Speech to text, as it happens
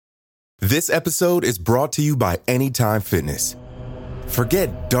This episode is brought to you by Anytime Fitness.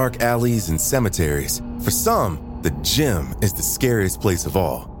 Forget dark alleys and cemeteries. For some, the gym is the scariest place of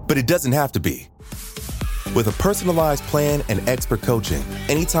all, but it doesn't have to be. With a personalized plan and expert coaching,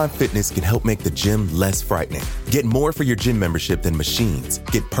 Anytime Fitness can help make the gym less frightening. Get more for your gym membership than machines.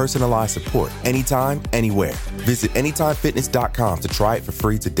 Get personalized support anytime, anywhere. Visit AnytimeFitness.com to try it for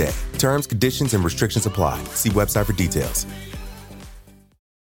free today. Terms, conditions, and restrictions apply. See website for details.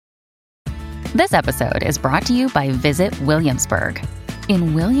 This episode is brought to you by Visit Williamsburg.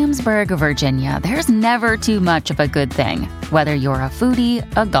 In Williamsburg, Virginia, there's never too much of a good thing. Whether you're a foodie,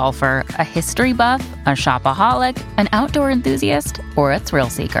 a golfer, a history buff, a shopaholic, an outdoor enthusiast, or a thrill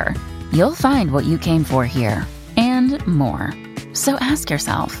seeker, you'll find what you came for here and more. So ask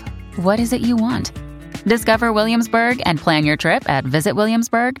yourself, what is it you want? Discover Williamsburg and plan your trip at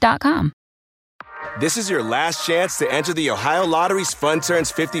visitwilliamsburg.com. This is your last chance to enter the Ohio Lottery's Fun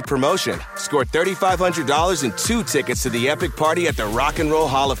Turns 50 promotion. Score $3,500 and 2 tickets to the epic party at the Rock and Roll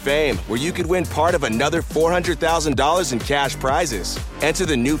Hall of Fame, where you could win part of another $400,000 in cash prizes. Enter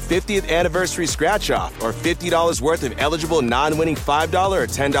the new 50th anniversary scratch-off or $50 worth of eligible non-winning $5 or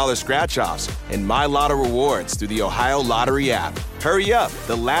 $10 scratch-offs and My Lotto rewards through the Ohio Lottery app. Hurry up.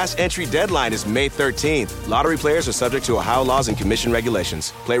 The last entry deadline is May 13th. Lottery players are subject to Ohio laws and commission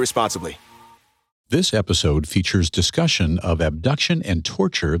regulations. Play responsibly. This episode features discussion of abduction and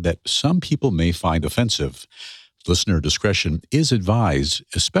torture that some people may find offensive. Listener discretion is advised,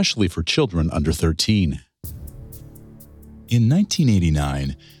 especially for children under 13. In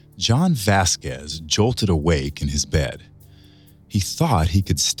 1989, John Vasquez jolted awake in his bed. He thought he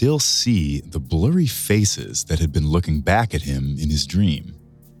could still see the blurry faces that had been looking back at him in his dream.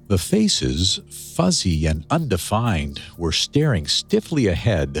 The faces, fuzzy and undefined, were staring stiffly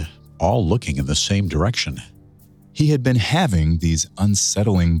ahead, all looking in the same direction. He had been having these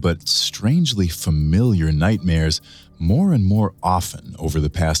unsettling but strangely familiar nightmares more and more often over the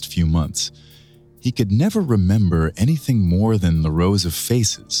past few months. He could never remember anything more than the rows of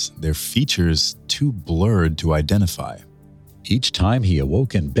faces, their features too blurred to identify. Each time he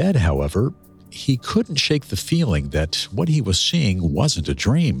awoke in bed, however, he couldn't shake the feeling that what he was seeing wasn't a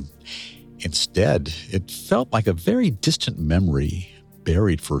dream. Instead, it felt like a very distant memory,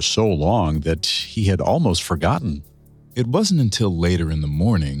 buried for so long that he had almost forgotten. It wasn't until later in the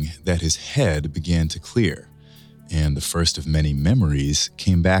morning that his head began to clear, and the first of many memories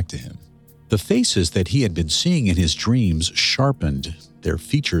came back to him. The faces that he had been seeing in his dreams sharpened, their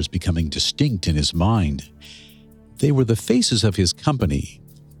features becoming distinct in his mind. They were the faces of his company,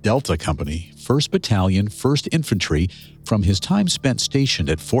 Delta Company, 1st Battalion, 1st Infantry, from his time spent stationed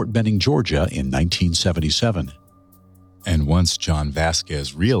at Fort Benning, Georgia in 1977. And once John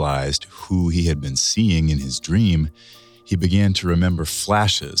Vasquez realized who he had been seeing in his dream, he began to remember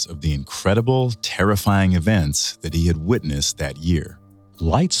flashes of the incredible, terrifying events that he had witnessed that year.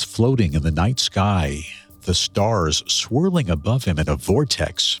 Lights floating in the night sky, the stars swirling above him in a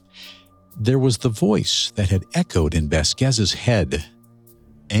vortex. There was the voice that had echoed in Vasquez's head.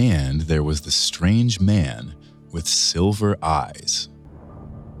 And there was the strange man with silver eyes.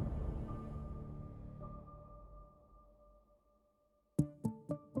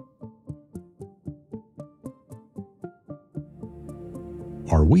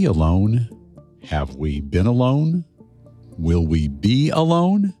 Are we alone? Have we been alone? Will we be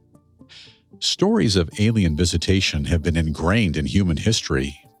alone? Stories of alien visitation have been ingrained in human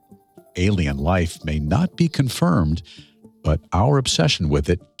history. Alien life may not be confirmed, but our obsession with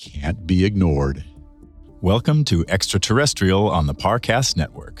it can't be ignored. Welcome to Extraterrestrial on the Parcast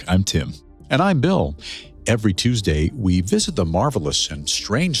Network. I'm Tim. And I'm Bill. Every Tuesday, we visit the marvelous and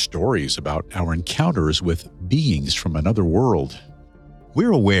strange stories about our encounters with beings from another world.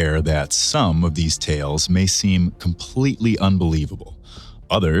 We're aware that some of these tales may seem completely unbelievable.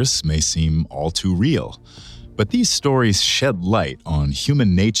 Others may seem all too real. But these stories shed light on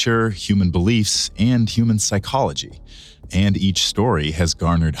human nature, human beliefs, and human psychology. And each story has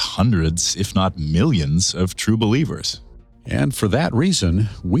garnered hundreds, if not millions, of true believers. And for that reason,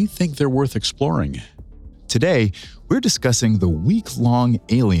 we think they're worth exploring. Today, we're discussing the week-long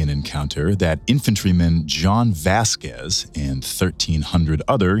alien encounter that infantryman John Vasquez and 1,300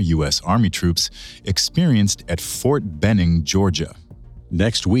 other U.S. Army troops experienced at Fort Benning, Georgia.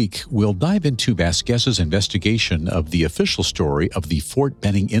 Next week, we'll dive into Vasquez's investigation of the official story of the Fort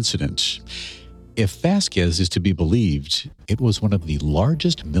Benning incident. If Vasquez is to be believed, it was one of the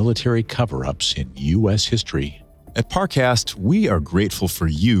largest military cover-ups in U.S. history. At Parcast, we are grateful for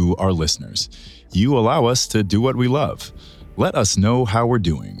you, our listeners. You allow us to do what we love. Let us know how we're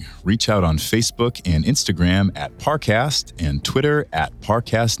doing. Reach out on Facebook and Instagram at Parcast and Twitter at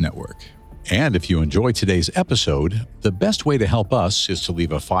Parcast Network. And if you enjoyed today's episode, the best way to help us is to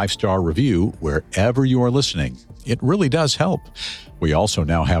leave a 5-star review wherever you are listening. It really does help. We also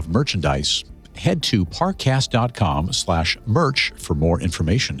now have merchandise. Head to parcast.com/merch for more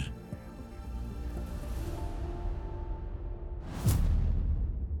information.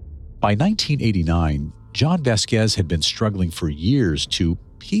 By 1989, John Vasquez had been struggling for years to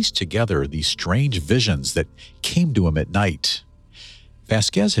piece together these strange visions that came to him at night.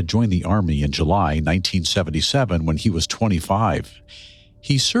 Vasquez had joined the Army in July 1977 when he was 25.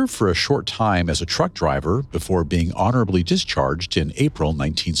 He served for a short time as a truck driver before being honorably discharged in April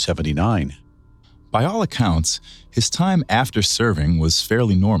 1979. By all accounts, his time after serving was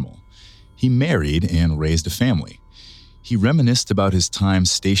fairly normal. He married and raised a family. He reminisced about his time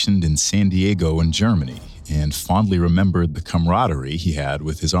stationed in San Diego in Germany and fondly remembered the camaraderie he had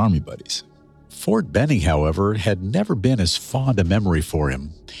with his Army buddies. Fort Benning, however, had never been as fond a memory for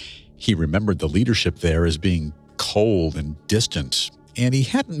him. He remembered the leadership there as being cold and distant, and he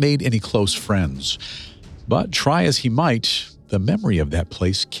hadn't made any close friends. But try as he might, the memory of that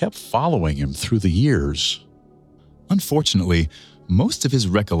place kept following him through the years. Unfortunately, most of his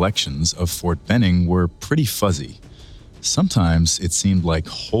recollections of Fort Benning were pretty fuzzy. Sometimes it seemed like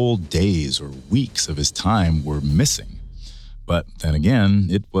whole days or weeks of his time were missing. But then again,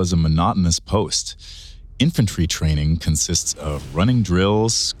 it was a monotonous post. Infantry training consists of running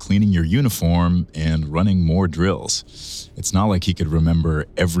drills, cleaning your uniform, and running more drills. It's not like he could remember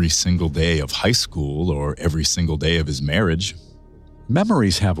every single day of high school or every single day of his marriage.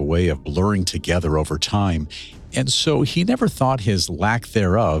 Memories have a way of blurring together over time, and so he never thought his lack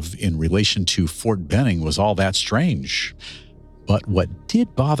thereof in relation to Fort Benning was all that strange. But what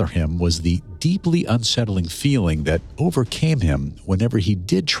did bother him was the deeply unsettling feeling that overcame him whenever he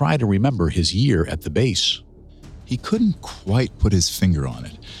did try to remember his year at the base. He couldn't quite put his finger on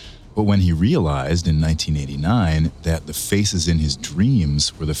it, but when he realized in 1989 that the faces in his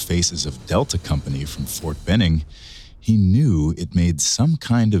dreams were the faces of Delta Company from Fort Benning, he knew it made some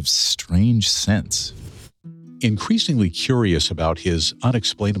kind of strange sense. Increasingly curious about his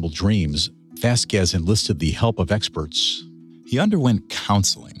unexplainable dreams, Vasquez enlisted the help of experts. He underwent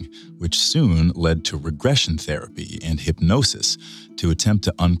counseling, which soon led to regression therapy and hypnosis to attempt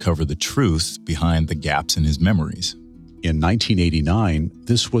to uncover the truth behind the gaps in his memories. In 1989,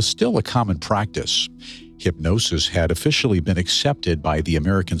 this was still a common practice. Hypnosis had officially been accepted by the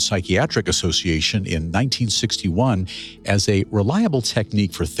American Psychiatric Association in 1961 as a reliable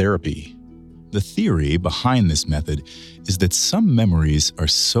technique for therapy. The theory behind this method is that some memories are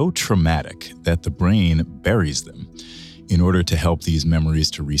so traumatic that the brain buries them. In order to help these memories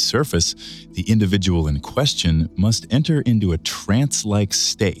to resurface, the individual in question must enter into a trance-like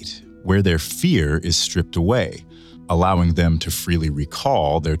state where their fear is stripped away, allowing them to freely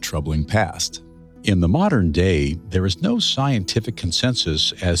recall their troubling past. In the modern day, there is no scientific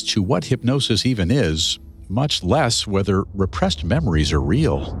consensus as to what hypnosis even is, much less whether repressed memories are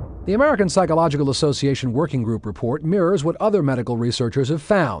real. The American Psychological Association Working Group report mirrors what other medical researchers have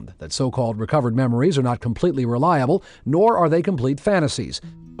found, that so-called recovered memories are not completely reliable, nor are they complete fantasies.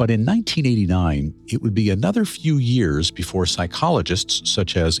 But in 1989, it would be another few years before psychologists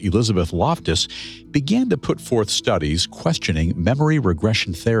such as Elizabeth Loftus began to put forth studies questioning memory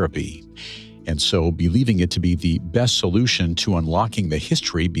regression therapy. And so, believing it to be the best solution to unlocking the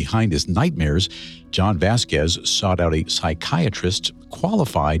history behind his nightmares, John Vasquez sought out a psychiatrist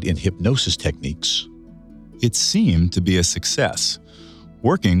qualified in hypnosis techniques. It seemed to be a success.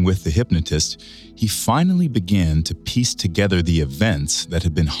 Working with the hypnotist, he finally began to piece together the events that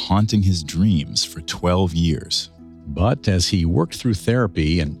had been haunting his dreams for 12 years. But as he worked through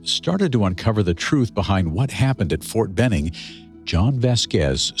therapy and started to uncover the truth behind what happened at Fort Benning, John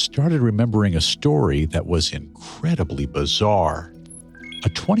Vasquez started remembering a story that was incredibly bizarre. A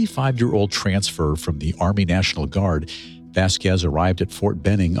 25-year-old transfer from the Army National Guard, Vasquez arrived at Fort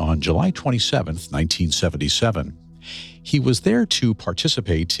Benning on July 27, 1977. He was there to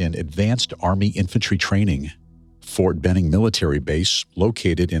participate in advanced Army infantry training. Fort Benning Military Base,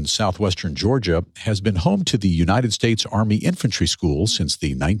 located in southwestern Georgia, has been home to the United States Army Infantry School since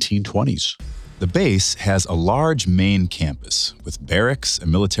the 1920s. The base has a large main campus with barracks, a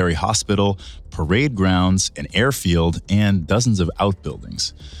military hospital, parade grounds, an airfield, and dozens of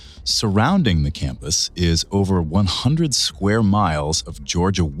outbuildings. Surrounding the campus is over 100 square miles of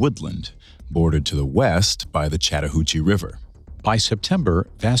Georgia woodland, bordered to the west by the Chattahoochee River. By September,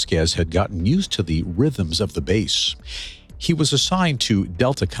 Vasquez had gotten used to the rhythms of the base. He was assigned to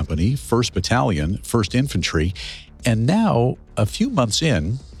Delta Company, 1st Battalion, 1st Infantry, and now, a few months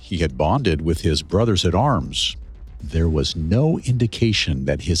in, he had bonded with his brothers-at-arms. There was no indication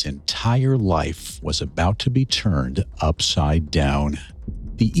that his entire life was about to be turned upside down.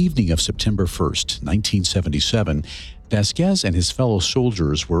 The evening of September 1st, 1977, Vasquez and his fellow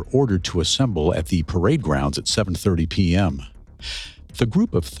soldiers were ordered to assemble at the parade grounds at 7:30 p.m. The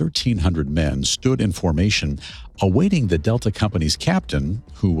group of 1,300 men stood in formation, awaiting the Delta Company's captain,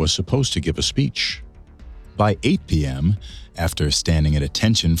 who was supposed to give a speech. By 8 p.m., after standing at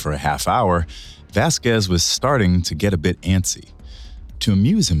attention for a half hour, Vasquez was starting to get a bit antsy. To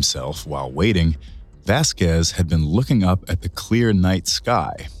amuse himself while waiting, Vasquez had been looking up at the clear night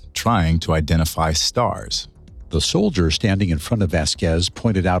sky, trying to identify stars. The soldier standing in front of Vasquez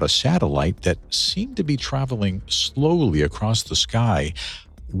pointed out a satellite that seemed to be traveling slowly across the sky,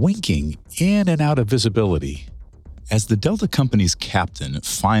 winking in and out of visibility. As the Delta Company's captain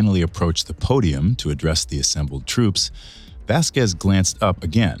finally approached the podium to address the assembled troops, Vasquez glanced up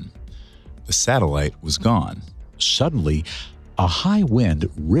again. The satellite was gone. Suddenly, a high wind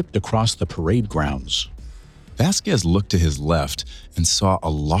ripped across the parade grounds. Vasquez looked to his left and saw a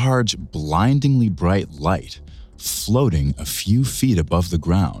large, blindingly bright light floating a few feet above the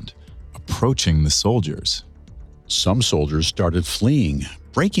ground, approaching the soldiers. Some soldiers started fleeing,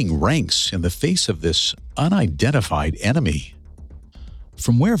 breaking ranks in the face of this unidentified enemy.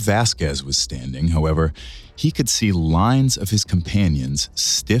 From where Vasquez was standing, however, he could see lines of his companions,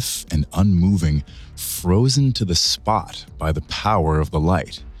 stiff and unmoving, frozen to the spot by the power of the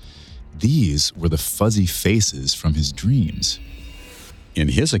light. These were the fuzzy faces from his dreams. In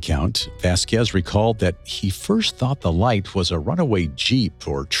his account, Vasquez recalled that he first thought the light was a runaway jeep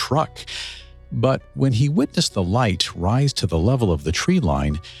or truck, but when he witnessed the light rise to the level of the tree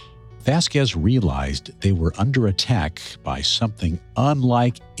line, Vasquez realized they were under attack by something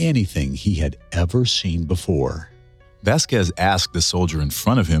unlike anything he had ever seen before. Vasquez asked the soldier in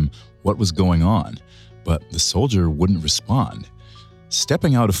front of him what was going on, but the soldier wouldn't respond.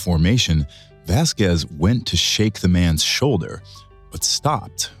 Stepping out of formation, Vasquez went to shake the man's shoulder, but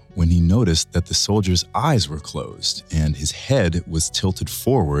stopped when he noticed that the soldier's eyes were closed and his head was tilted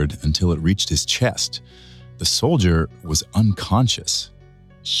forward until it reached his chest. The soldier was unconscious.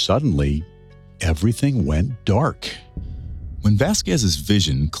 Suddenly, everything went dark. When Vasquez's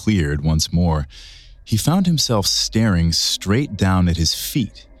vision cleared once more, he found himself staring straight down at his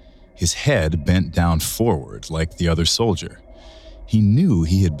feet, his head bent down forward like the other soldier. He knew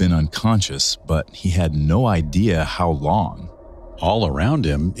he had been unconscious, but he had no idea how long. All around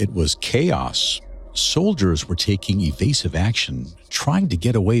him, it was chaos. Soldiers were taking evasive action, trying to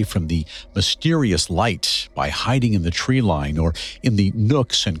get away from the mysterious light by hiding in the tree line or in the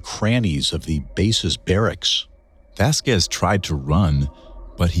nooks and crannies of the base's barracks. Vasquez tried to run,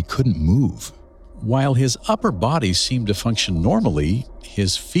 but he couldn't move. While his upper body seemed to function normally,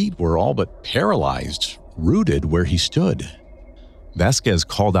 his feet were all but paralyzed, rooted where he stood. Vasquez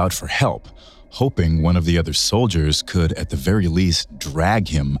called out for help, hoping one of the other soldiers could at the very least drag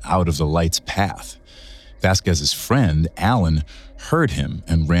him out of the light's path. Vasquez's friend, Alan, heard him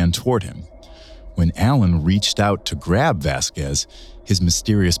and ran toward him. When Alan reached out to grab Vasquez, his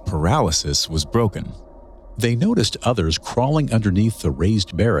mysterious paralysis was broken. They noticed others crawling underneath the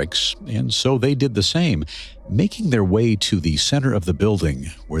raised barracks, and so they did the same, making their way to the center of the building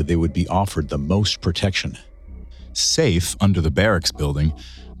where they would be offered the most protection. Safe under the barracks building,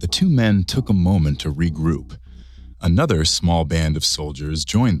 the two men took a moment to regroup. Another small band of soldiers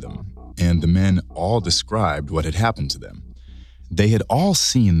joined them, and the men all described what had happened to them. They had all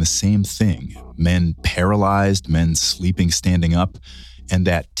seen the same thing: men paralyzed, men sleeping standing up, and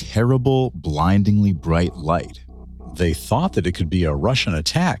that terrible, blindingly bright light. They thought that it could be a Russian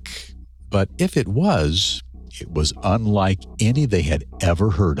attack, but if it was unlike any they had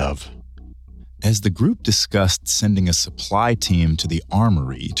ever heard of. As the group discussed sending a supply team to the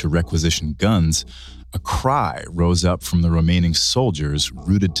armory to requisition guns, a cry rose up from the remaining soldiers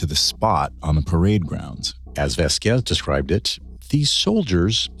rooted to the spot on the parade grounds. As Vasquez described it, these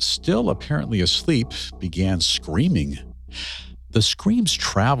soldiers, still apparently asleep, began screaming. The screams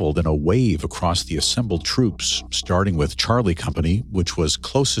traveled in a wave across the assembled troops, starting with Charlie Company, which was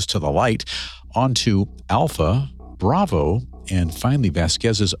closest to the light, onto Alpha, Bravo, and finally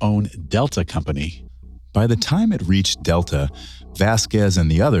Vasquez's own Delta Company. By the time it reached Delta, Vasquez and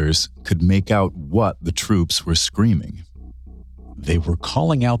the others could make out what the troops were screaming. They were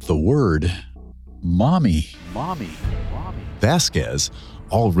calling out the word, Mommy. Mommy. Mommy. Vasquez,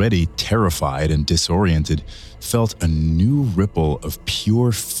 already terrified and disoriented, felt a new ripple of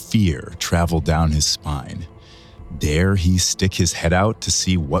pure fear travel down his spine. Dare he stick his head out to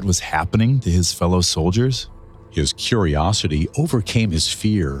see what was happening to his fellow soldiers? His curiosity overcame his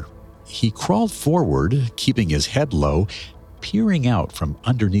fear. He crawled forward, keeping his head low, peering out from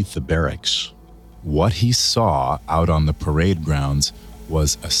underneath the barracks. What he saw out on the parade grounds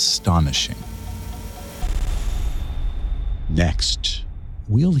was astonishing. Next,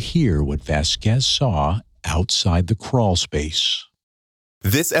 we'll hear what Vasquez saw outside the crawl space.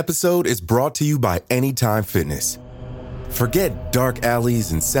 This episode is brought to you by Anytime Fitness. Forget dark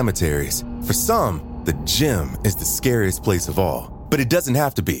alleys and cemeteries. For some, the gym is the scariest place of all, but it doesn't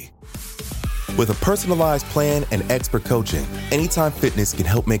have to be. With a personalized plan and expert coaching, Anytime Fitness can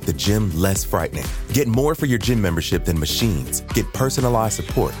help make the gym less frightening. Get more for your gym membership than machines. Get personalized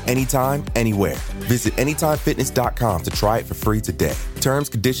support anytime, anywhere. Visit AnytimeFitness.com to try it for free today. Terms,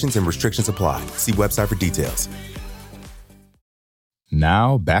 conditions, and restrictions apply. See website for details.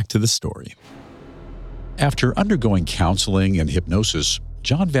 Now, back to the story. After undergoing counseling and hypnosis,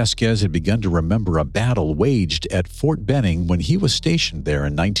 John Vasquez had begun to remember a battle waged at Fort Benning when he was stationed there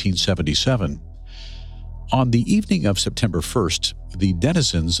in 1977. On the evening of September 1st, the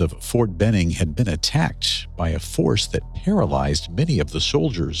denizens of Fort Benning had been attacked by a force that paralyzed many of the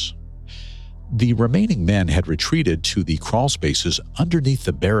soldiers. The remaining men had retreated to the crawl spaces underneath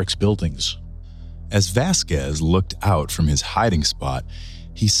the barracks buildings. As Vasquez looked out from his hiding spot,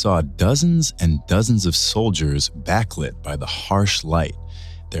 he saw dozens and dozens of soldiers backlit by the harsh light,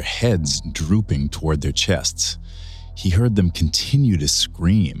 their heads drooping toward their chests. He heard them continue to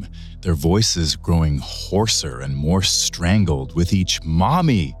scream, their voices growing hoarser and more strangled with each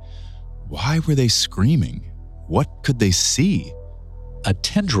 "Mommy!" Why were they screaming? What could they see? A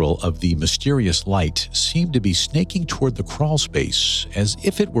tendril of the mysterious light seemed to be snaking toward the crawl space as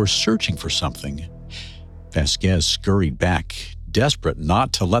if it were searching for something. Vasquez scurried back, desperate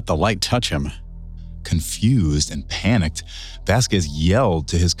not to let the light touch him. Confused and panicked, Vasquez yelled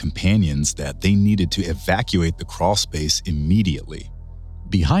to his companions that they needed to evacuate the crawl space immediately.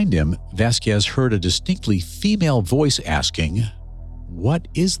 Behind him, Vasquez heard a distinctly female voice asking, "What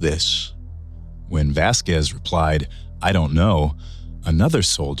is this?" When Vasquez replied, "I don't know," another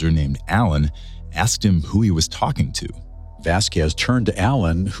soldier named Alan asked him who he was talking to. Vasquez turned to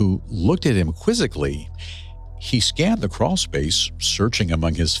Alan, who looked at him quizzically. He scanned the crawl space, searching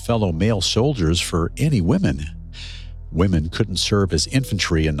among his fellow male soldiers for any women. Women couldn't serve as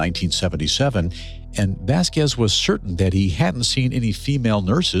infantry in 1977, and Vasquez was certain that he hadn't seen any female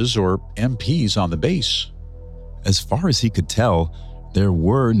nurses or MPs on the base. As far as he could tell, there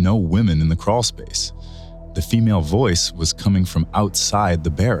were no women in the crawl space. The female voice was coming from outside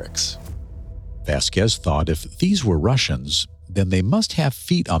the barracks. Vasquez thought if these were Russians, then they must have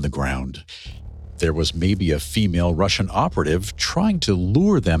feet on the ground. There was maybe a female Russian operative trying to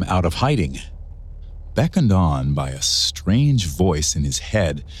lure them out of hiding. Beckoned on by a strange voice in his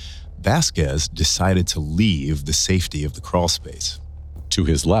head, Vasquez decided to leave the safety of the crawl space. To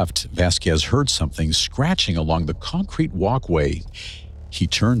his left, Vasquez heard something scratching along the concrete walkway. He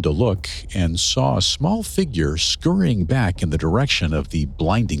turned to look and saw a small figure scurrying back in the direction of the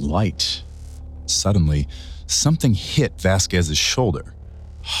blinding light. Suddenly, something hit Vasquez's shoulder,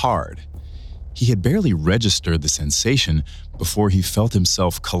 hard. He had barely registered the sensation before he felt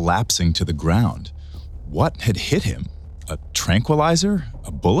himself collapsing to the ground. What had hit him? A tranquilizer?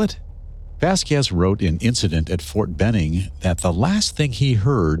 A bullet? Vasquez wrote in Incident at Fort Benning that the last thing he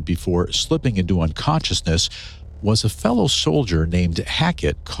heard before slipping into unconsciousness was a fellow soldier named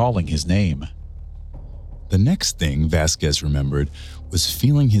Hackett calling his name. The next thing Vasquez remembered was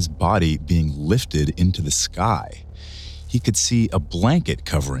feeling his body being lifted into the sky. He could see a blanket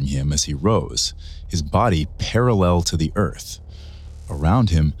covering him as he rose, his body parallel to the earth. Around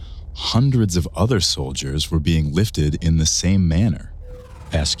him, hundreds of other soldiers were being lifted in the same manner.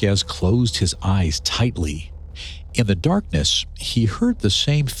 Vasquez closed his eyes tightly. In the darkness, he heard the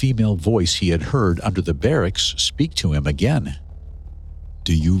same female voice he had heard under the barracks speak to him again.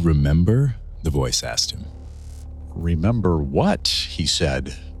 "Do you remember?" the voice asked him. "Remember what?" he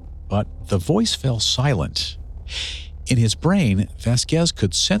said, but the voice fell silent. In his brain, Vasquez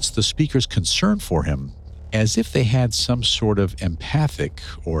could sense the speaker's concern for him, as if they had some sort of empathic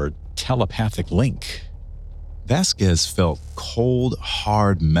or telepathic link. Vasquez felt cold,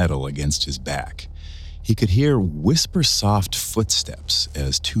 hard metal against his back. He could hear whisper-soft footsteps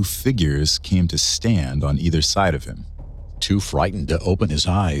as two figures came to stand on either side of him. Too frightened to open his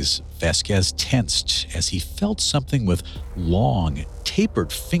eyes, Vasquez tensed as he felt something with long,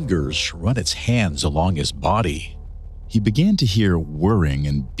 tapered fingers run its hands along his body. He began to hear whirring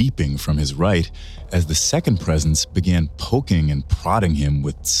and beeping from his right as the second presence began poking and prodding him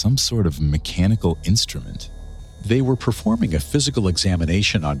with some sort of mechanical instrument. They were performing a physical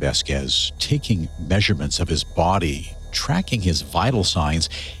examination on Vasquez, taking measurements of his body, tracking his vital signs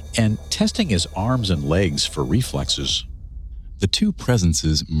and testing his arms and legs for reflexes. The two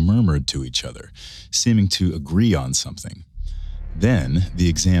presences murmured to each other, seeming to agree on something. Then the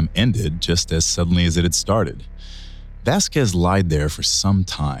exam ended just as suddenly as it had started. Vasquez lied there for some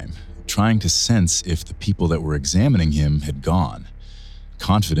time, trying to sense if the people that were examining him had gone.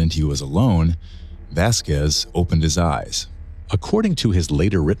 Confident he was alone, Vasquez opened his eyes. According to his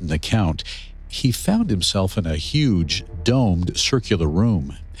later written account, he found himself in a huge, domed, circular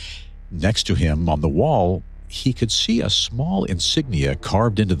room. Next to him, on the wall, he could see a small insignia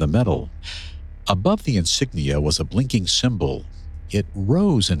carved into the metal. Above the insignia was a blinking symbol. It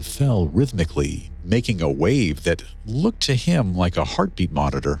rose and fell rhythmically, making a wave that looked to him like a heartbeat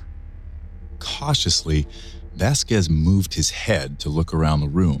monitor. Cautiously, Vasquez moved his head to look around the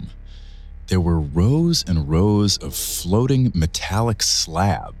room. There were rows and rows of floating metallic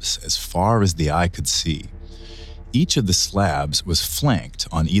slabs as far as the eye could see. Each of the slabs was flanked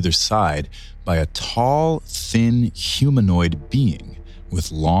on either side by a tall, thin, humanoid being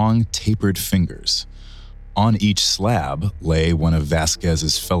with long, tapered fingers. On each slab lay one of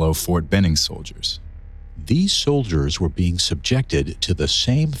Vasquez's fellow Fort Benning soldiers. These soldiers were being subjected to the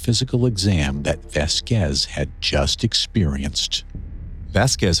same physical exam that Vasquez had just experienced.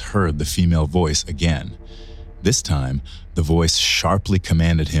 Vasquez heard the female voice again. This time, the voice sharply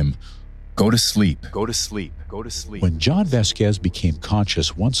commanded him, "Go to sleep, go to sleep, go to sleep." When John Vasquez became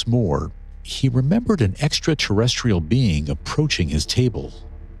conscious once more, he remembered an extraterrestrial being approaching his table.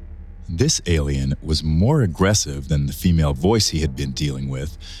 This alien was more aggressive than the female voice he had been dealing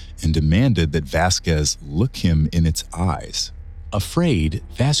with and demanded that Vasquez look him in its eyes. Afraid,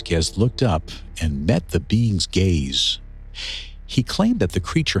 Vasquez looked up and met the being's gaze. He claimed that the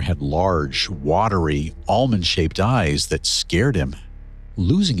creature had large, watery, almond-shaped eyes that scared him.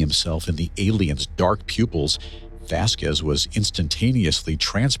 Losing himself in the alien's dark pupils, Vasquez was instantaneously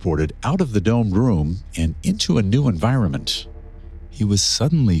transported out of the domed room and into a new environment. He was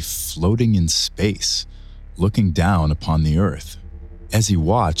suddenly floating in space, looking down upon the earth. As he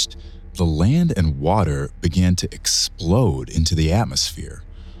watched, the land and water began to explode into the atmosphere.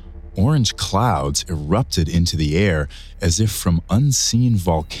 Orange clouds erupted into the air as if from unseen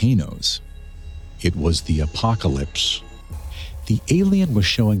volcanoes. It was the apocalypse. The alien was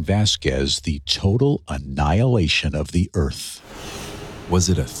showing Vasquez the total annihilation of the earth. Was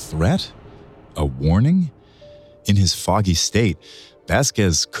it a threat? A warning? In his foggy state,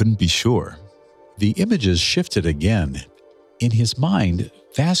 Vasquez couldn't be sure. The images shifted again. In his mind,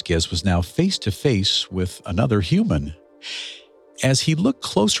 Vasquez was now face to face with another human. As he looked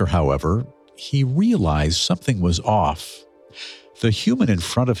closer, however, he realized something was off. The human in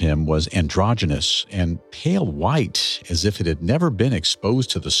front of him was androgynous and pale white, as if it had never been exposed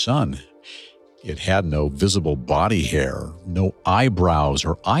to the sun. It had no visible body hair, no eyebrows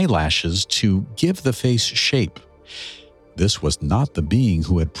or eyelashes to give the face shape. This was not the being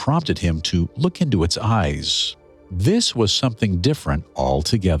who had prompted him to look into its eyes. This was something different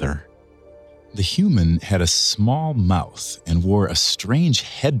altogether. The human had a small mouth and wore a strange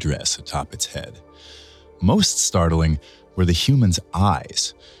headdress atop its head. Most startling were the human's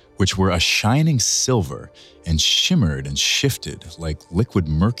eyes, which were a shining silver and shimmered and shifted like liquid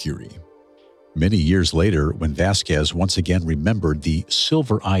mercury. Many years later, when Vasquez once again remembered the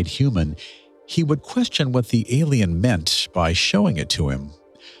silver-eyed human, he would question what the alien meant by showing it to him.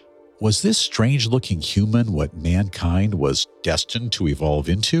 Was this strange-looking human what mankind was destined to evolve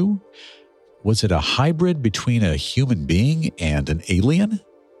into? Was it a hybrid between a human being and an alien?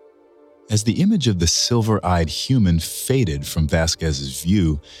 As the image of the silver-eyed human faded from Vasquez's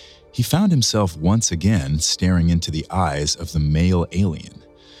view, he found himself once again staring into the eyes of the male alien.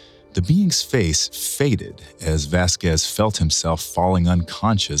 The being's face faded as Vasquez felt himself falling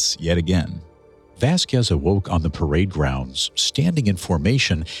unconscious yet again. Vasquez awoke on the parade grounds, standing in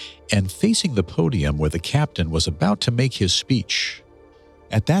formation and facing the podium where the captain was about to make his speech.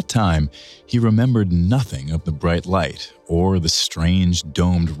 At that time, he remembered nothing of the bright light, or the strange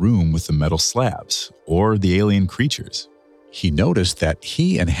domed room with the metal slabs, or the alien creatures. He noticed that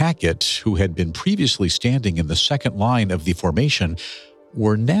he and Hackett, who had been previously standing in the second line of the formation,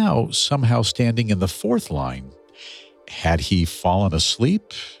 were now somehow standing in the fourth line. Had he fallen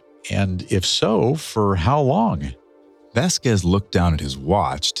asleep? And if so, for how long? Vasquez looked down at his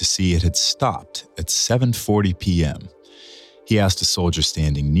watch to see it had stopped at 7:40 p.m. He asked a soldier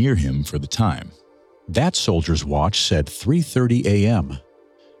standing near him for the time. That soldier's watch said 3:30 a.m.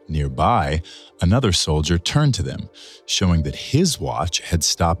 Nearby, another soldier turned to them, showing that his watch had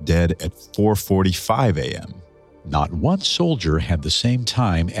stopped dead at 4:45 a.m. Not one soldier had the same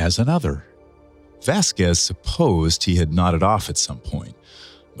time as another. Vasquez supposed he had nodded off at some point,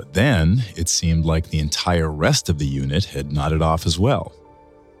 but then it seemed like the entire rest of the unit had nodded off as well.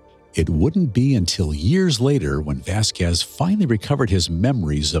 It wouldn't be until years later when Vasquez finally recovered his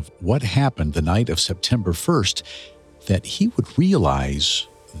memories of what happened the night of September 1st that he would realize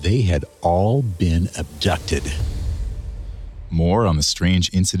they had all been abducted. More on the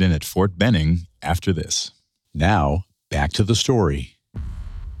strange incident at Fort Benning after this. Now, back to the story.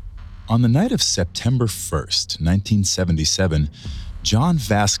 On the night of September 1st, 1977, John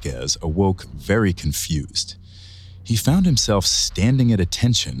Vasquez awoke very confused. He found himself standing at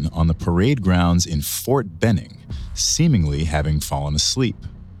attention on the parade grounds in Fort Benning, seemingly having fallen asleep.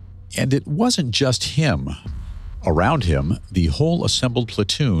 And it wasn't just him. Around him, the whole assembled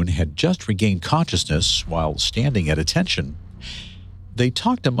platoon had just regained consciousness while standing at attention. They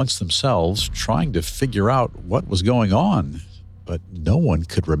talked amongst themselves, trying to figure out what was going on, but no one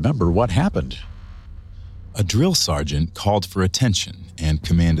could remember what happened. A drill sergeant called for attention and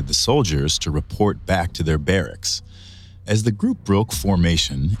commanded the soldiers to report back to their barracks. As the group broke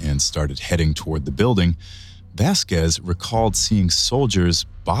formation and started heading toward the building, Vasquez recalled seeing soldiers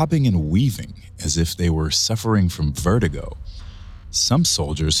bobbing and weaving as if they were suffering from vertigo. Some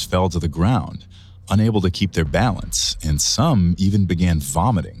soldiers fell to the ground, unable to keep their balance, and some even began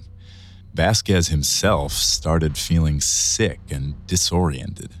vomiting. Vasquez himself started feeling sick and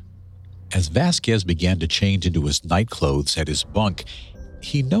disoriented. As Vasquez began to change into his nightclothes at his bunk,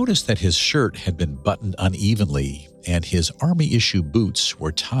 he noticed that his shirt had been buttoned unevenly and his Army-issue boots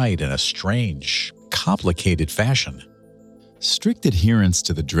were tied in a strange, complicated fashion. Strict adherence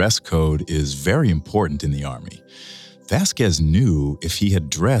to the dress code is very important in the Army. Vasquez knew if he had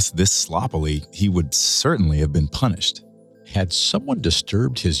dressed this sloppily, he would certainly have been punished. Had someone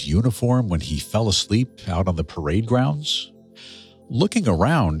disturbed his uniform when he fell asleep out on the parade grounds? Looking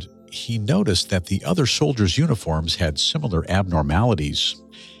around, he noticed that the other soldiers' uniforms had similar abnormalities.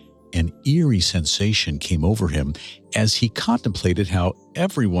 An eerie sensation came over him as he contemplated how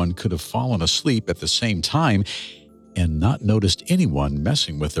everyone could have fallen asleep at the same time and not noticed anyone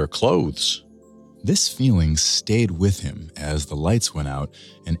messing with their clothes. This feeling stayed with him as the lights went out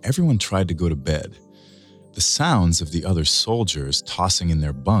and everyone tried to go to bed. The sounds of the other soldiers tossing in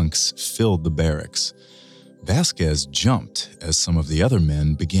their bunks filled the barracks. Vasquez jumped as some of the other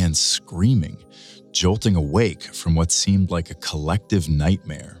men began screaming, jolting awake from what seemed like a collective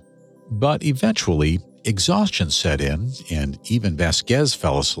nightmare. But eventually, exhaustion set in, and even Vasquez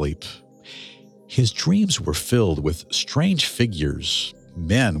fell asleep. His dreams were filled with strange figures,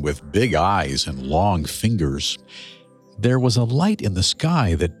 men with big eyes and long fingers. There was a light in the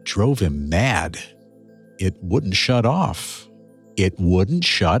sky that drove him mad. It wouldn't shut off. It wouldn't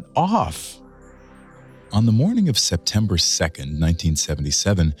shut off. On the morning of September 2nd,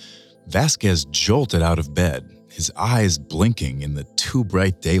 1977, Vasquez jolted out of bed, his eyes blinking in the too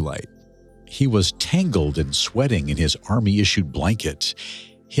bright daylight. He was tangled and sweating in his Army-issued blanket.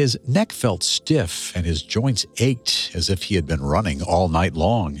 His neck felt stiff and his joints ached as if he had been running all night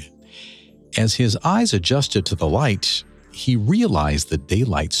long. As his eyes adjusted to the light, he realized the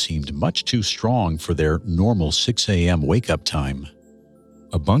daylight seemed much too strong for their normal 6 a.m. wake-up time.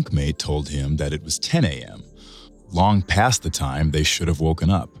 A bunkmate told him that it was 10 a.m., long past the time they should have woken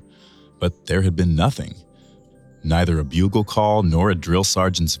up. But there had been nothing. Neither a bugle call nor a drill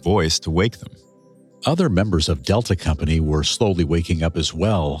sergeant's voice to wake them. Other members of Delta Company were slowly waking up as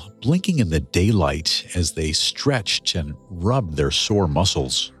well, blinking in the daylight as they stretched and rubbed their sore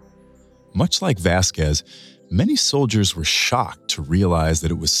muscles. Much like Vasquez, many soldiers were shocked to realize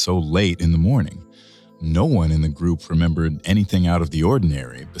that it was so late in the morning. No one in the group remembered anything out of the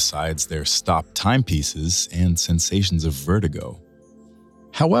ordinary besides their stopped timepieces and sensations of vertigo.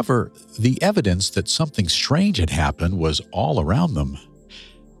 However, the evidence that something strange had happened was all around them.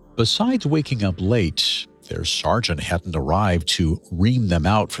 Besides waking up late, their sergeant hadn't arrived to ream them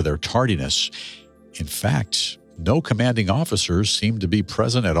out for their tardiness. In fact, no commanding officers seemed to be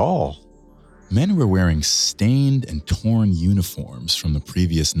present at all. Men were wearing stained and torn uniforms from the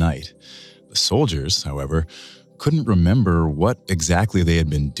previous night. The soldiers, however, couldn't remember what exactly they had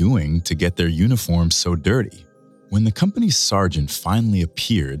been doing to get their uniforms so dirty. When the company's sergeant finally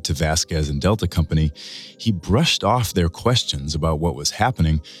appeared to Vasquez and Delta Company, he brushed off their questions about what was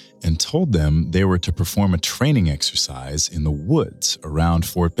happening and told them they were to perform a training exercise in the woods around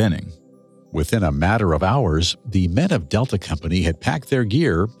Fort Benning. Within a matter of hours, the men of Delta Company had packed their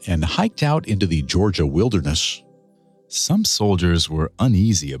gear and hiked out into the Georgia wilderness. Some soldiers were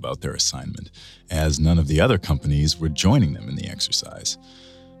uneasy about their assignment, as none of the other companies were joining them in the exercise.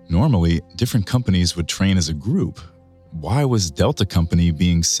 Normally, different companies would train as a group. Why was Delta Company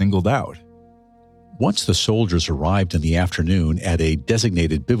being singled out? Once the soldiers arrived in the afternoon at a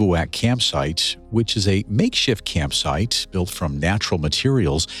designated bivouac campsite, which is a makeshift campsite built from natural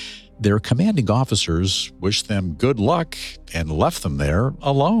materials, their commanding officers wished them good luck and left them there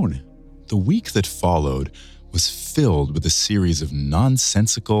alone. The week that followed was filled with a series of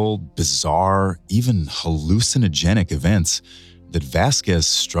nonsensical, bizarre, even hallucinogenic events that Vasquez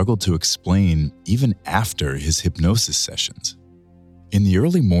struggled to explain even after his hypnosis sessions. In the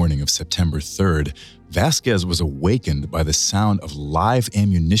early morning of September 3rd, Vasquez was awakened by the sound of live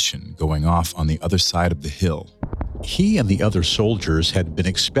ammunition going off on the other side of the hill. He and the other soldiers had been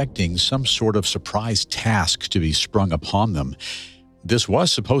expecting some sort of surprise task to be sprung upon them. This was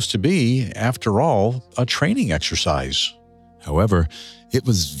supposed to be, after all, a training exercise. However, it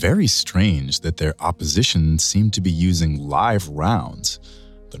was very strange that their opposition seemed to be using live rounds.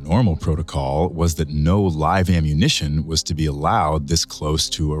 The normal protocol was that no live ammunition was to be allowed this close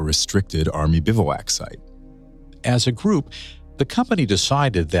to a restricted Army bivouac site. As a group, the company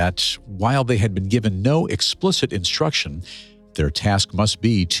decided that while they had been given no explicit instruction, their task must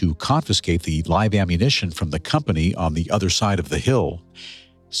be to confiscate the live ammunition from the company on the other side of the hill.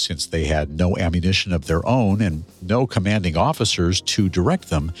 Since they had no ammunition of their own and no commanding officers to direct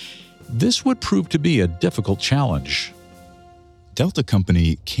them, this would prove to be a difficult challenge. Delta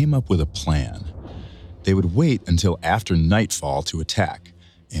Company came up with a plan. They would wait until after nightfall to attack,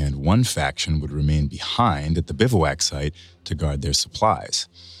 and one faction would remain behind at the bivouac site to guard their supplies.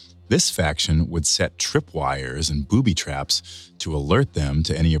 This faction would set tripwires and booby traps to alert them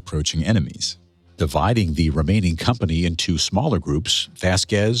to any approaching enemies. Dividing the remaining company into smaller groups,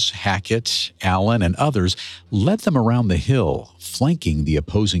 Vasquez, Hackett, Allen, and others led them around the hill, flanking the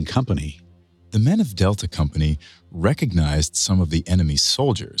opposing company. The men of Delta Company recognized some of the enemy's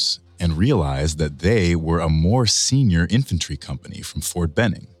soldiers and realized that they were a more senior infantry company from Fort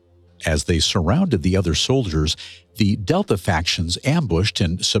Benning. As they surrounded the other soldiers, the Delta factions ambushed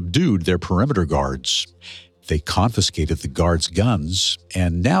and subdued their perimeter guards. They confiscated the guards' guns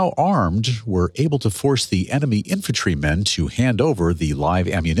and, now armed, were able to force the enemy infantrymen to hand over the live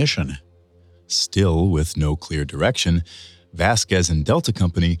ammunition. Still with no clear direction, Vasquez and Delta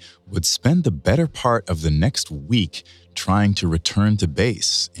Company would spend the better part of the next week trying to return to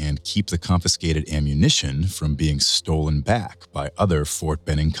base and keep the confiscated ammunition from being stolen back by other Fort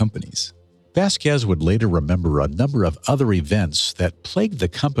Benning companies. Vasquez would later remember a number of other events that plagued the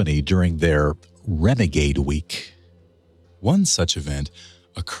company during their Renegade Week. One such event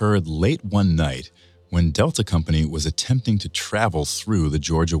occurred late one night when Delta Company was attempting to travel through the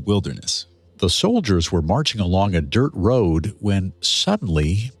Georgia wilderness. The soldiers were marching along a dirt road when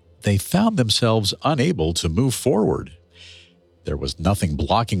suddenly they found themselves unable to move forward. There was nothing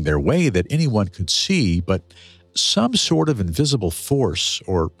blocking their way that anyone could see, but some sort of invisible force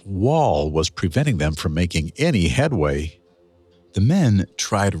or wall was preventing them from making any headway. The men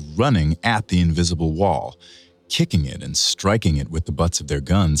tried running at the invisible wall, kicking it and striking it with the butts of their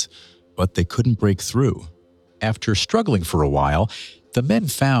guns, but they couldn't break through. After struggling for a while, the men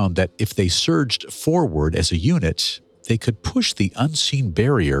found that if they surged forward as a unit, they could push the unseen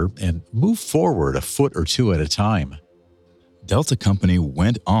barrier and move forward a foot or two at a time. Delta Company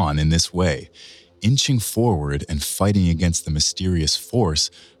went on in this way, inching forward and fighting against the mysterious force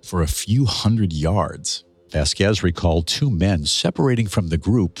for a few hundred yards. Vasquez recalled two men separating from the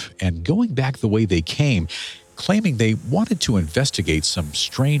group and going back the way they came, claiming they wanted to investigate some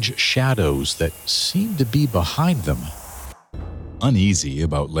strange shadows that seemed to be behind them. Uneasy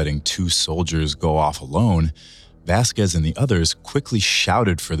about letting two soldiers go off alone, Vasquez and the others quickly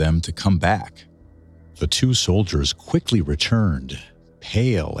shouted for them to come back. The two soldiers quickly returned,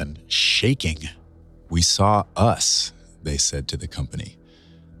 pale and shaking. "We saw us," they said to the company.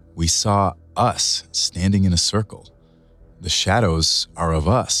 "We saw us standing in a circle. The shadows are of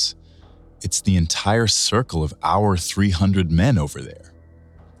us. It's the entire circle of our 300 men over there.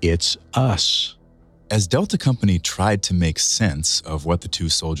 It's us." As Delta Company tried to make sense of what the two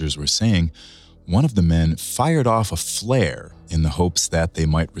soldiers were saying, one of the men fired off a flare in the hopes that they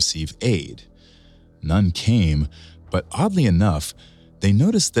might receive aid. None came, but oddly enough, they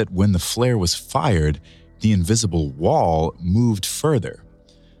noticed that when the flare was fired, the invisible wall moved further.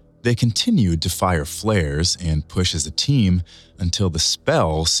 They continued to fire flares and push as a team until the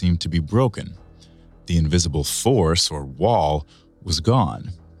spell seemed to be broken. The invisible force or wall was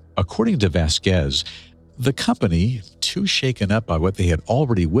gone. According to Vasquez, the company, too shaken up by what they had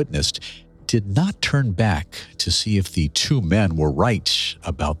already witnessed, did not turn back to see if the two men were right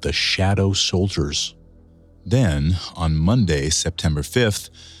about the shadow soldiers. Then, on Monday, September 5th,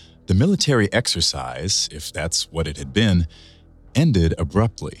 the military exercise, if that's what it had been, ended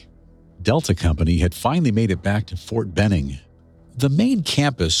abruptly. Delta Company had finally made it back to Fort Benning. The main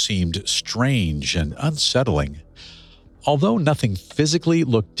campus seemed strange and unsettling. Although nothing physically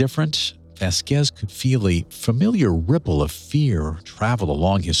looked different, Vasquez could feel a familiar ripple of fear travel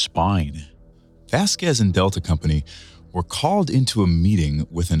along his spine. Vasquez and Delta Company were called into a meeting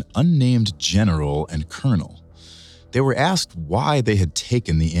with an unnamed general and colonel. They were asked why they had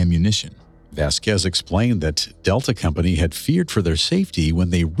taken the ammunition. Vasquez explained that Delta Company had feared for their safety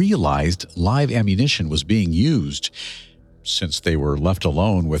when they realized live ammunition was being used. Since they were left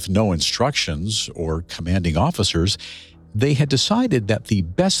alone with no instructions or commanding officers, they had decided that the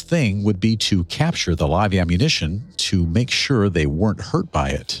best thing would be to capture the live ammunition to make sure they weren't hurt by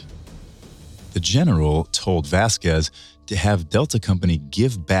it. The general told Vasquez to have Delta Company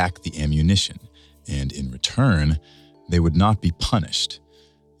give back the ammunition, and in return, they would not be punished.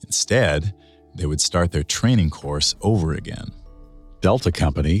 Instead, they would start their training course over again. Delta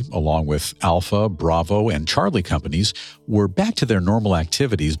Company, along with Alpha, Bravo, and Charlie companies, were back to their normal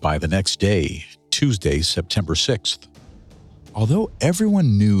activities by the next day, Tuesday, September 6th. Although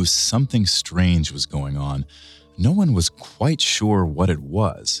everyone knew something strange was going on, no one was quite sure what it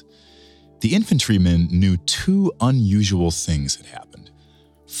was. The infantrymen knew two unusual things had happened.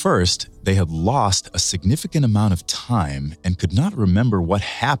 First, they had lost a significant amount of time and could not remember what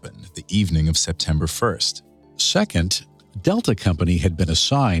happened the evening of September 1st. Second, Delta Company had been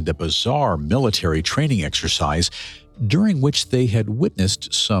assigned a bizarre military training exercise during which they had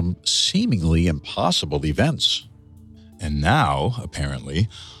witnessed some seemingly impossible events. And now, apparently,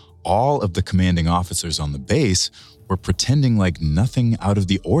 all of the commanding officers on the base were pretending like nothing out of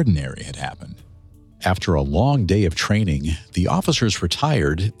the ordinary had happened. After a long day of training, the officers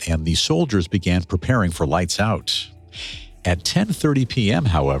retired and the soldiers began preparing for lights out. At 10:30 p.m.,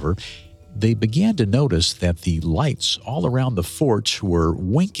 however, they began to notice that the lights all around the fort were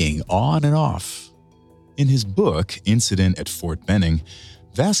winking on and off. In his book, Incident at Fort Benning,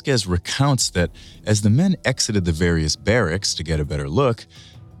 Vasquez recounts that as the men exited the various barracks to get a better look,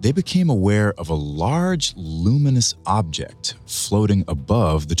 they became aware of a large, luminous object floating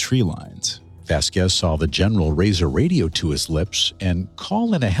above the tree lines. Vasquez saw the general raise a radio to his lips and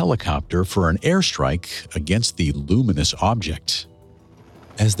call in a helicopter for an airstrike against the luminous object.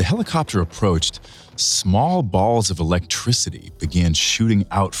 As the helicopter approached, small balls of electricity began shooting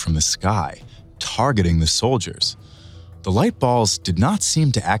out from the sky, targeting the soldiers. The light balls did not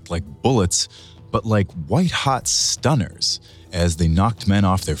seem to act like bullets, but like white-hot stunners as they knocked men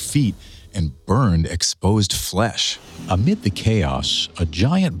off their feet and burned exposed flesh. Amid the chaos, a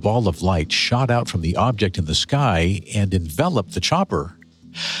giant ball of light shot out from the object in the sky and enveloped the chopper.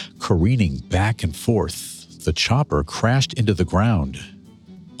 Careening back and forth, the chopper crashed into the ground.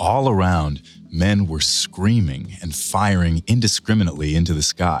 All around, men were screaming and firing indiscriminately into the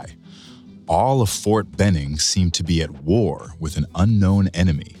sky. All of Fort Benning seemed to be at war with an unknown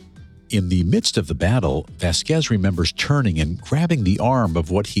enemy. In the midst of the battle, Vasquez remembers turning and grabbing the arm of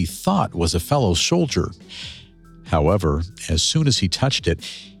what he thought was a fellow soldier. However, as soon as he touched it,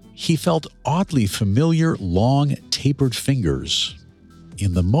 he felt oddly familiar, long, tapered fingers.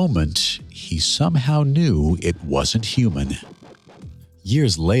 In the moment, he somehow knew it wasn't human.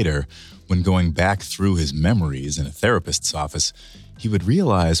 Years later, when going back through his memories in a therapist's office, he would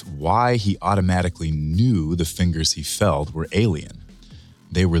realize why he automatically knew the fingers he felt were alien.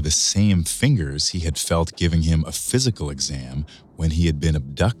 They were the same fingers he had felt giving him a physical exam when he had been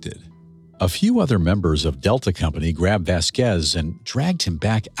abducted. A few other members of Delta Company grabbed Vasquez and dragged him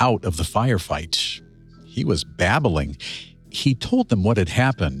back out of the firefight. He was babbling. He told them what had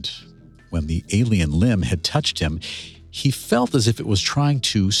happened. When the alien limb had touched him, he felt as if it was trying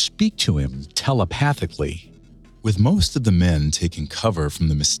to speak to him telepathically. With most of the men taking cover from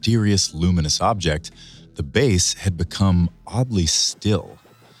the mysterious luminous object, the base had become oddly still.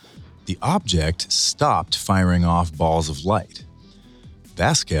 The object stopped firing off balls of light.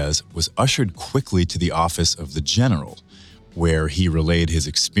 Vasquez was ushered quickly to the office of the general, where he relayed his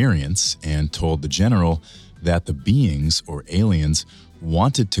experience and told the general that the beings, or aliens,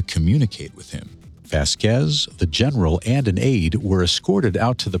 wanted to communicate with him. Vasquez, the general, and an aide were escorted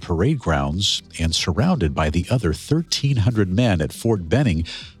out to the parade grounds and surrounded by the other 1,300 men at Fort Benning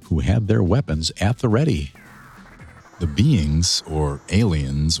who had their weapons at the ready. The beings, or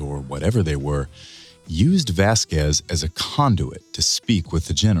aliens, or whatever they were, used Vasquez as a conduit to speak with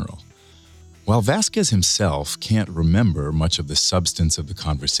the general. While Vasquez himself can't remember much of the substance of the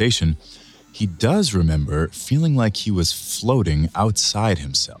conversation, he does remember feeling like he was floating outside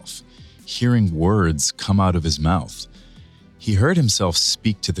himself, hearing words come out of his mouth. He heard himself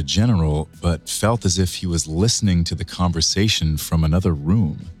speak to the general, but felt as if he was listening to the conversation from another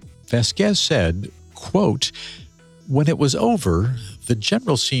room. Vasquez said, quote, "When it was over, the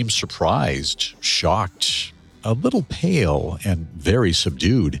general seemed surprised, shocked, a little pale, and very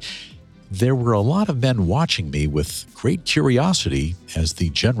subdued. There were a lot of men watching me with great curiosity as the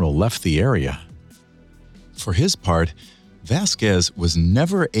general left the area." For his part, Vasquez was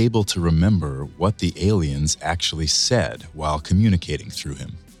never able to remember what the aliens actually said while communicating through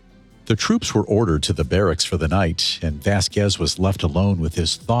him. The troops were ordered to the barracks for the night, and Vasquez was left alone with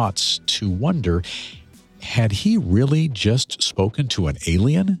his thoughts to wonder, had he really just spoken to an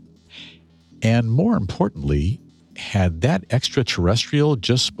alien? And more importantly, had that extraterrestrial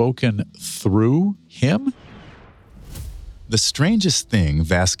just spoken through him? The strangest thing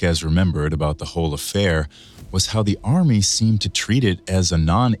Vasquez remembered about the whole affair was how the Army seemed to treat it as a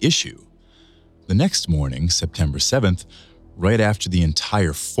non-issue. The next morning, September 7th, right after the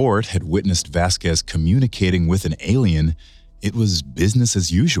entire fort had witnessed Vasquez communicating with an alien, it was business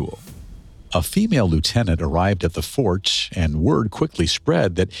as usual. A female lieutenant arrived at the fort, and word quickly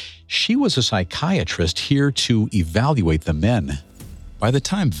spread that she was a psychiatrist here to evaluate the men. By the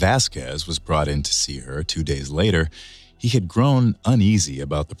time Vasquez was brought in to see her 2 days later, he had grown uneasy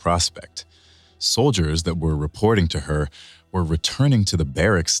about the prospect. Soldiers that were reporting to her were returning to the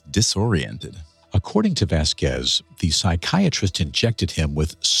barracks disoriented. According to Vasquez, the psychiatrist injected him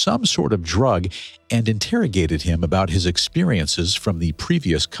with some sort of drug and interrogated him about his experiences from the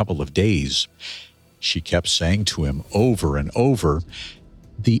previous couple of days. She kept saying to him over and over,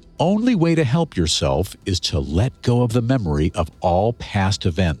 "The only way to help yourself is to let go of the memory of all past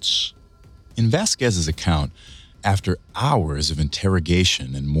events." In Vasquez's account, after hours of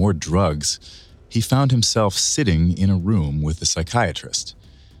interrogation and more drugs, he found himself sitting in a room with the psychiatrist.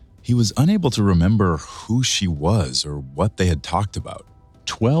 He was unable to remember who she was or what they had talked about.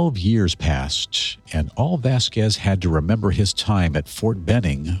 12 years passed, and all Vasquez had to remember his time at Fort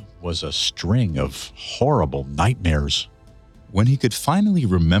Benning was a string of horrible nightmares. When he could finally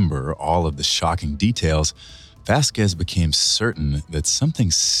remember all of the shocking details, Vasquez became certain that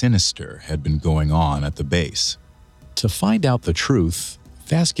something sinister had been going on at the base. To find out the truth,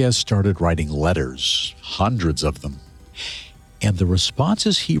 Vasquez started writing letters, hundreds of them. And the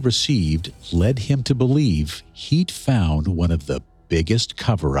responses he received led him to believe he'd found one of the biggest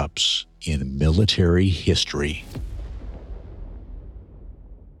cover-ups in military history.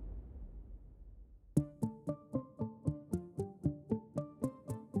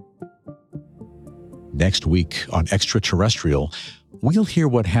 Next week on Extraterrestrial, we'll hear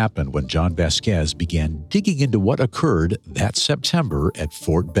what happened when John Vasquez began digging into what occurred that September at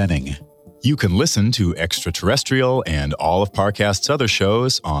Fort Benning. You can listen to Extraterrestrial and all of Parcast's other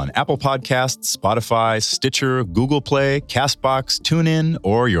shows on Apple Podcasts, Spotify, Stitcher, Google Play, CastBox, TuneIn,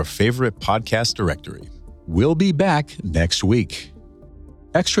 or your favorite podcast directory. We'll be back next week.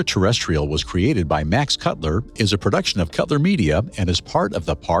 Extraterrestrial was created by Max Cutler, is a production of Cutler Media, and is part of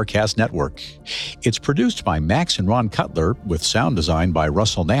the Parcast Network. It's produced by Max and Ron Cutler, with sound design by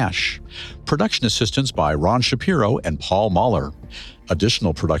Russell Nash. Production assistance by Ron Shapiro and Paul Mahler.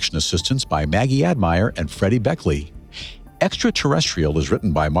 Additional production assistance by Maggie Admire and Freddie Beckley. Extraterrestrial is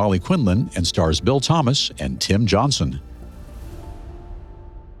written by Molly Quinlan and stars Bill Thomas and Tim Johnson.